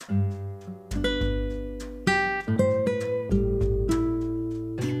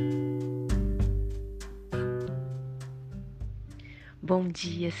Bom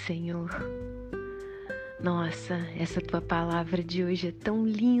dia, Senhor. Nossa, essa tua palavra de hoje é tão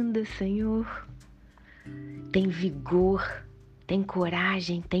linda, Senhor. Tem vigor, tem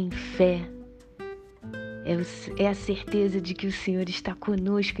coragem, tem fé. É a certeza de que o Senhor está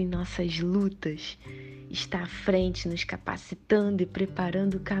conosco em nossas lutas, está à frente, nos capacitando e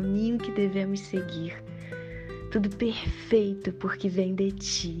preparando o caminho que devemos seguir. Tudo perfeito porque vem de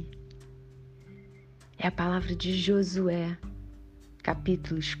Ti. É a palavra de Josué,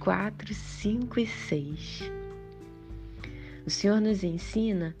 capítulos 4, 5 e 6. O Senhor nos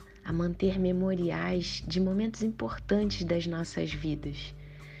ensina a manter memoriais de momentos importantes das nossas vidas,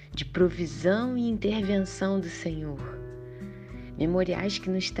 de provisão e intervenção do Senhor. Memoriais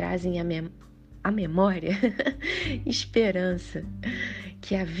que nos trazem a memória esperança,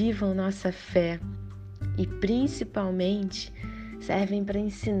 que avivam nossa fé e principalmente servem para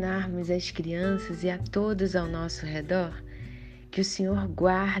ensinarmos às crianças e a todos ao nosso redor que o Senhor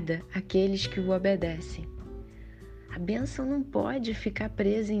guarda aqueles que o obedecem. A bênção não pode ficar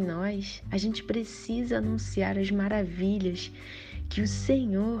presa em nós. A gente precisa anunciar as maravilhas que o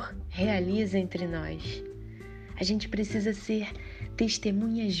Senhor realiza entre nós. A gente precisa ser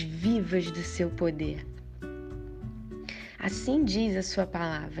testemunhas vivas do seu poder. Assim diz a sua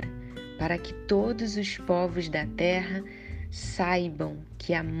palavra, para que todos os povos da terra saibam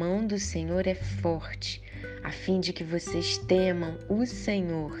que a mão do Senhor é forte, a fim de que vocês temam o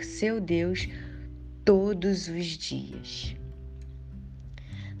Senhor, seu Deus, todos os dias.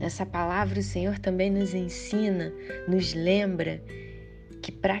 Nessa palavra o Senhor também nos ensina, nos lembra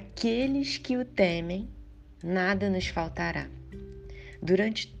que para aqueles que o temem, nada nos faltará.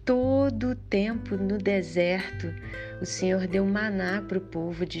 Durante todo o tempo no deserto, o Senhor deu maná para o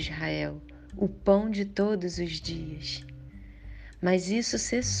povo de Israel, o pão de todos os dias. Mas isso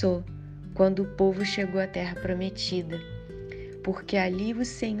cessou quando o povo chegou à terra prometida, porque ali o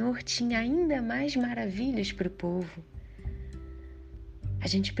Senhor tinha ainda mais maravilhas para o povo. A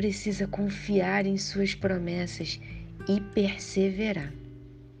gente precisa confiar em suas promessas e perseverar.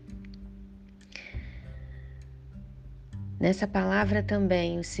 Nessa palavra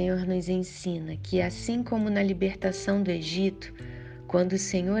também o Senhor nos ensina que assim como na libertação do Egito, quando o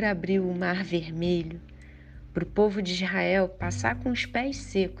Senhor abriu o Mar Vermelho para o povo de Israel passar com os pés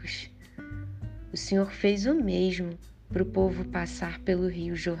secos, o Senhor fez o mesmo para o povo passar pelo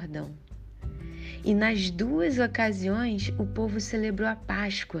Rio Jordão. E nas duas ocasiões o povo celebrou a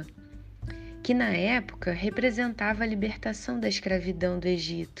Páscoa, que na época representava a libertação da escravidão do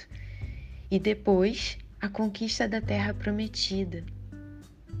Egito e depois a conquista da terra prometida.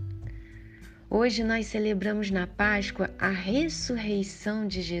 Hoje nós celebramos na Páscoa a ressurreição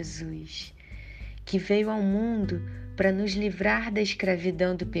de Jesus, que veio ao mundo para nos livrar da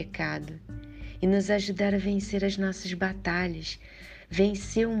escravidão do pecado e nos ajudar a vencer as nossas batalhas,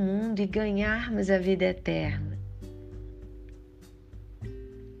 vencer o mundo e ganharmos a vida eterna.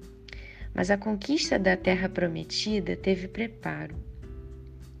 Mas a conquista da terra prometida teve preparo.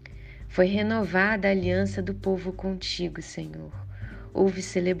 Foi renovada a aliança do povo contigo, Senhor. Houve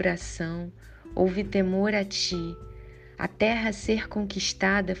celebração, houve temor a Ti. A terra a ser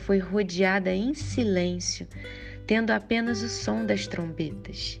conquistada foi rodeada em silêncio, tendo apenas o som das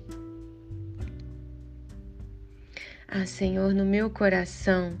trombetas. Senhor, no meu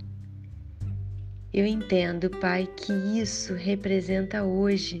coração, eu entendo, Pai, que isso representa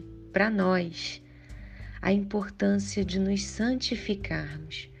hoje, para nós, a importância de nos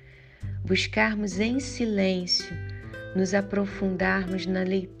santificarmos, buscarmos em silêncio, nos aprofundarmos na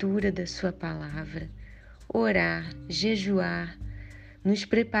leitura da Sua palavra, orar, jejuar, nos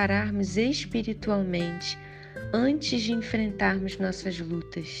prepararmos espiritualmente antes de enfrentarmos nossas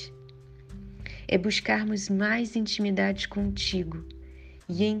lutas. É buscarmos mais intimidade contigo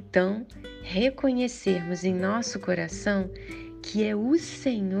e então reconhecermos em nosso coração que é o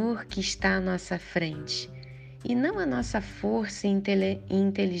Senhor que está à nossa frente e não a nossa força e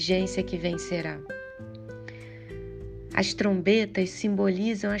inteligência que vencerá. As trombetas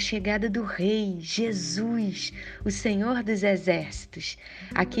simbolizam a chegada do Rei, Jesus, o Senhor dos Exércitos,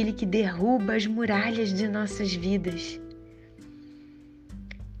 aquele que derruba as muralhas de nossas vidas.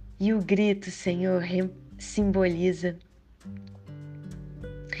 E o grito, Senhor, simboliza: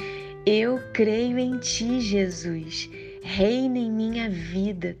 eu creio em Ti, Jesus, reina em minha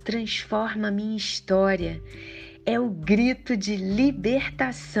vida, transforma a minha história. É o grito de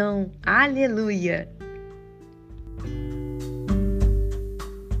libertação. Aleluia!